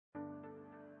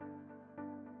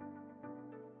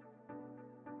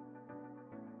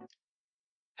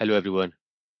Hello everyone,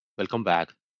 welcome back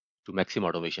to Maxim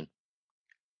Automation.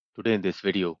 Today in this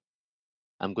video,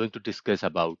 I'm going to discuss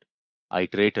about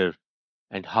Iterator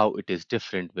and how it is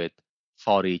different with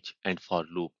for each and for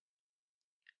loop.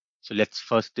 So let's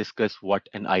first discuss what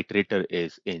an iterator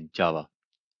is in Java.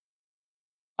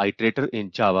 Iterator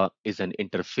in Java is an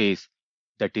interface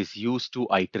that is used to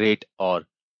iterate or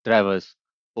traverse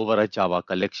over a Java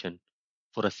collection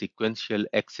for a sequential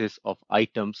access of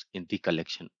items in the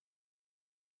collection.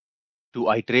 To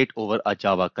iterate over a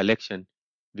Java collection,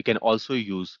 we can also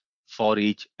use for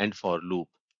each and for loop.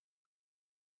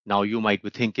 Now you might be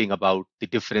thinking about the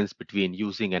difference between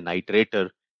using an iterator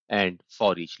and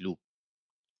for each loop.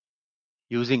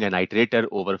 Using an iterator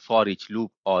over for each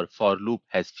loop or for loop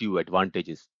has few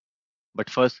advantages. But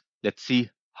first, let's see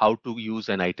how to use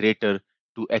an iterator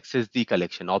to access the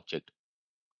collection object.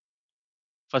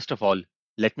 First of all,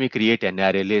 let me create an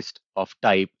array list of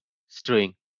type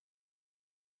string,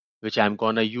 which I'm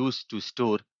gonna use to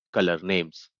store color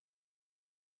names.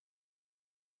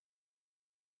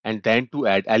 And then to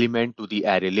add element to the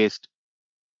array list,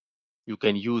 you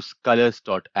can use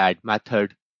colors.add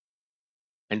method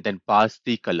and then pass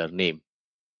the color name.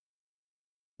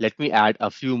 Let me add a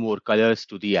few more colors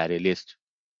to the array list.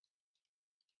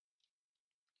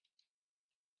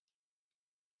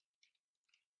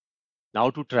 Now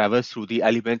to traverse through the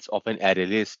elements of an array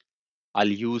list, I'll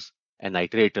use an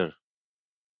iterator.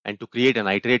 And to create an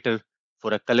iterator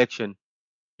for a collection,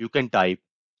 you can type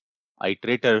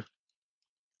iterator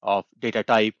of data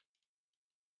type,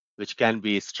 which can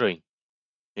be string,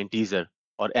 integer,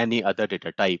 or any other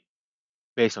data type.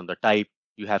 Based on the type,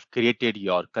 you have created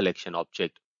your collection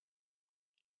object.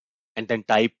 And then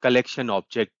type collection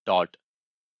object dot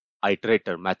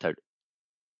iterator method.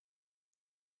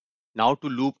 Now to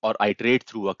loop or iterate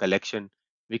through a collection,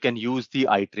 we can use the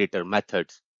iterator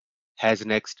methods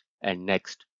hasNext and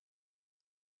next.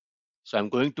 So I'm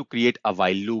going to create a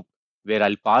while loop where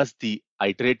I'll pass the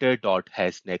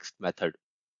iterator.hasNext method.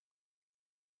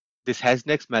 This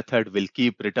hasNext method will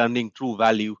keep returning true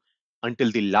value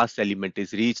until the last element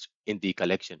is reached in the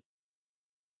collection.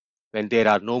 When there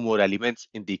are no more elements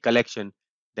in the collection,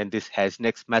 then this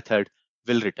hasNext method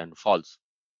will return false.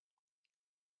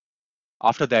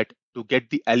 After that, to get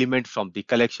the element from the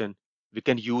collection, we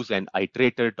can use an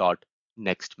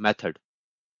iterator.next method.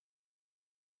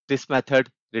 This method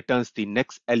returns the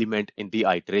next element in the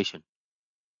iteration.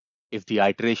 If the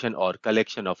iteration or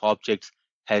collection of objects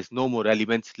has no more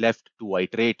elements left to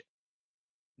iterate,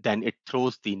 then it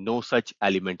throws the no such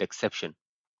element exception.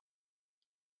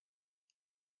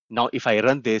 Now if I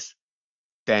run this,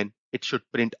 then it should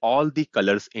print all the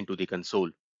colors into the console.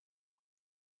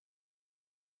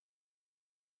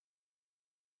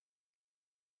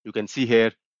 You can see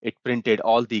here it printed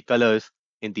all the colors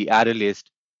in the array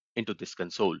list into this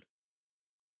console.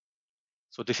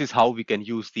 So this is how we can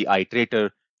use the iterator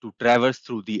to traverse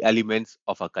through the elements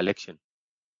of a collection.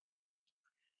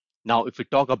 Now if we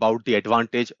talk about the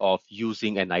advantage of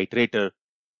using an iterator,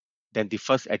 then the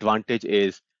first advantage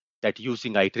is that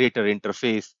using iterator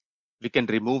interface, we can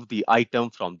remove the item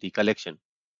from the collection.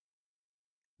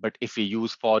 But if we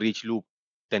use for each loop,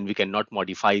 then we cannot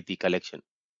modify the collection.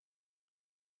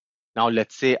 Now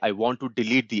let's say I want to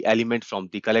delete the element from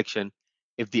the collection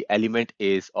if the element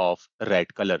is of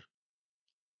red color.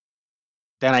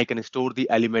 Then I can store the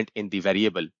element in the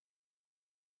variable.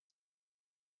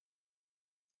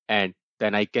 And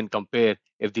then I can compare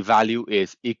if the value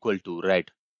is equal to red.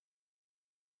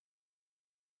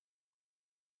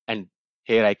 And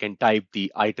here I can type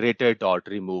the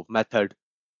iterator.remove method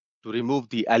to remove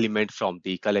the element from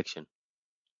the collection.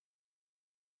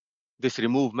 This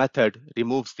remove method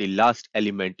removes the last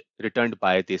element returned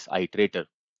by this iterator.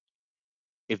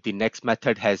 If the next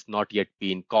method has not yet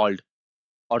been called,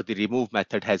 or the remove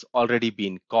method has already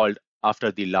been called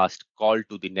after the last call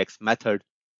to the next method,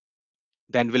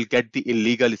 then we'll get the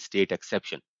illegal state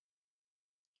exception.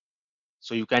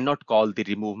 So you cannot call the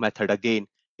remove method again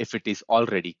if it is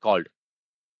already called.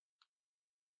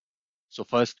 So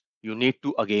first, you need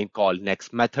to again call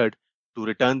next method to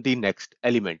return the next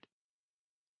element.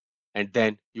 And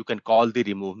then you can call the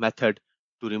remove method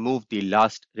to remove the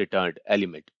last returned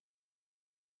element.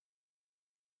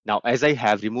 Now, as I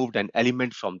have removed an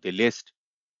element from the list,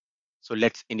 so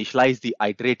let's initialize the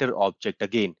iterator object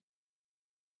again.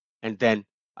 And then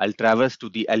I'll traverse to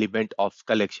the element of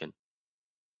collection.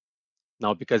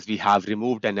 Now, because we have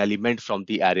removed an element from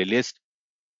the array list,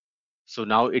 so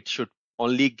now it should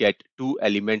only get two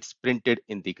elements printed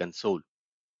in the console.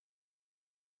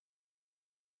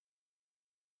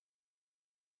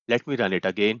 Let me run it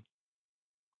again.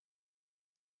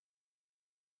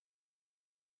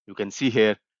 You can see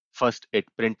here First, it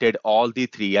printed all the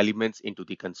three elements into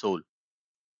the console,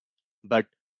 but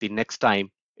the next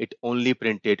time it only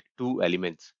printed two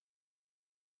elements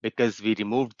because we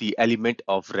removed the element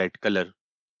of red color.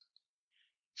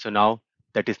 So now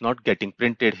that is not getting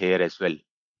printed here as well.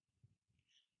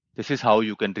 This is how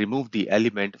you can remove the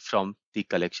element from the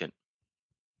collection.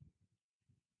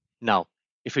 Now,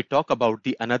 if we talk about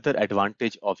the another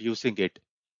advantage of using it,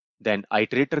 then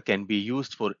iterator can be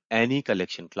used for any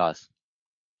collection class.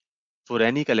 For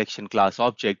any collection class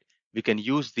object, we can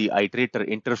use the iterator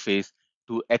interface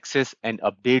to access and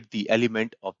update the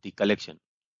element of the collection.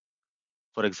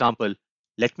 For example,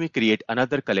 let me create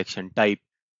another collection type,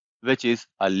 which is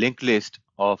a linked list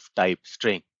of type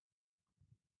string.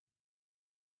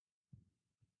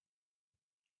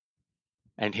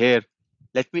 And here,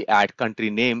 let me add country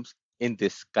names in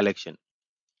this collection.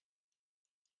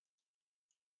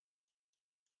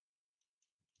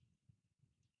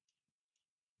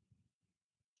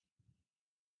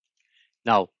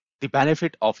 Now, the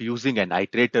benefit of using an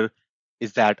iterator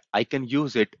is that I can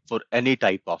use it for any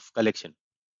type of collection.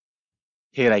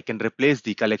 Here I can replace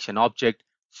the collection object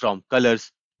from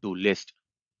colors to list.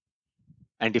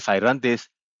 And if I run this,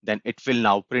 then it will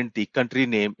now print the country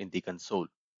name in the console.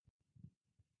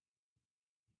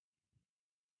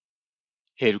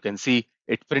 Here you can see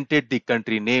it printed the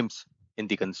country names in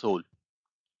the console.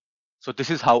 So this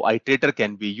is how iterator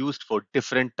can be used for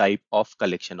different type of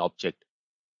collection object.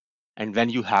 And when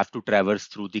you have to traverse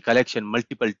through the collection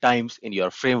multiple times in your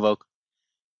framework,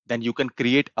 then you can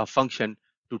create a function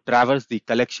to traverse the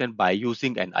collection by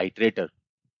using an iterator.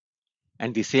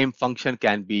 And the same function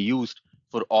can be used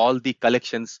for all the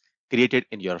collections created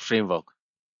in your framework.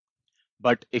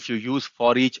 But if you use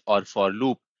for each or for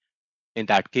loop, in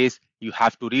that case, you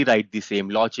have to rewrite the same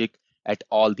logic at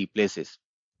all the places.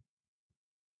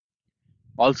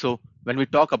 Also, when we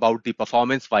talk about the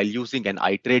performance while using an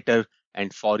iterator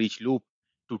and for each loop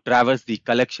to traverse the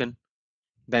collection,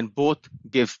 then both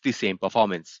gives the same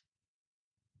performance.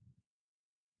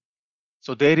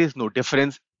 So there is no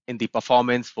difference in the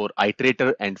performance for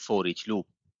iterator and for each loop.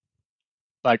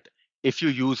 But if you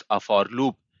use a for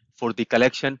loop for the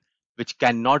collection which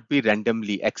cannot be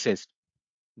randomly accessed,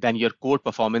 then your code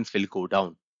performance will go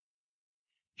down.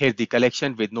 Here the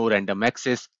collection with no random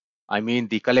access, I mean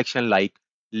the collection like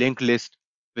linked list,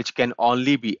 which can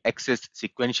only be accessed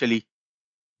sequentially.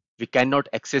 We cannot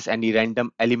access any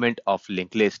random element of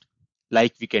linked list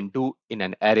like we can do in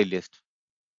an array list.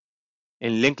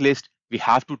 In linked list, we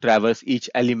have to traverse each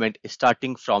element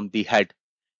starting from the head,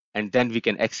 and then we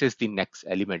can access the next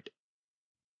element.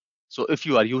 So if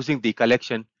you are using the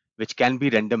collection which can be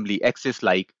randomly accessed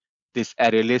like this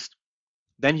array list,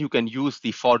 then you can use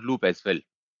the for loop as well.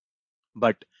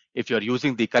 But if you are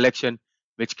using the collection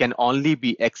which can only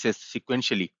be accessed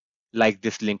sequentially like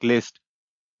this linked list,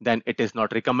 then it is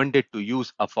not recommended to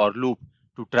use a for loop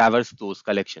to traverse those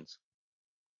collections.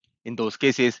 In those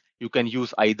cases, you can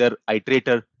use either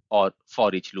iterator or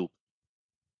for each loop.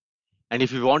 And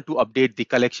if you want to update the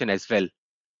collection as well,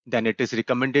 then it is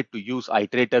recommended to use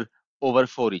iterator over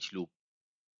for each loop.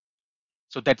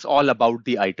 So that's all about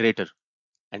the iterator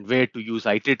and where to use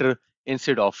iterator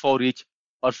instead of for each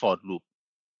or for loop.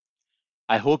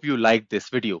 I hope you liked this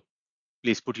video.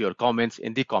 Please put your comments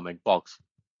in the comment box.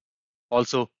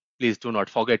 Also, please do not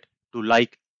forget to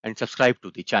like and subscribe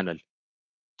to the channel.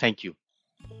 Thank you.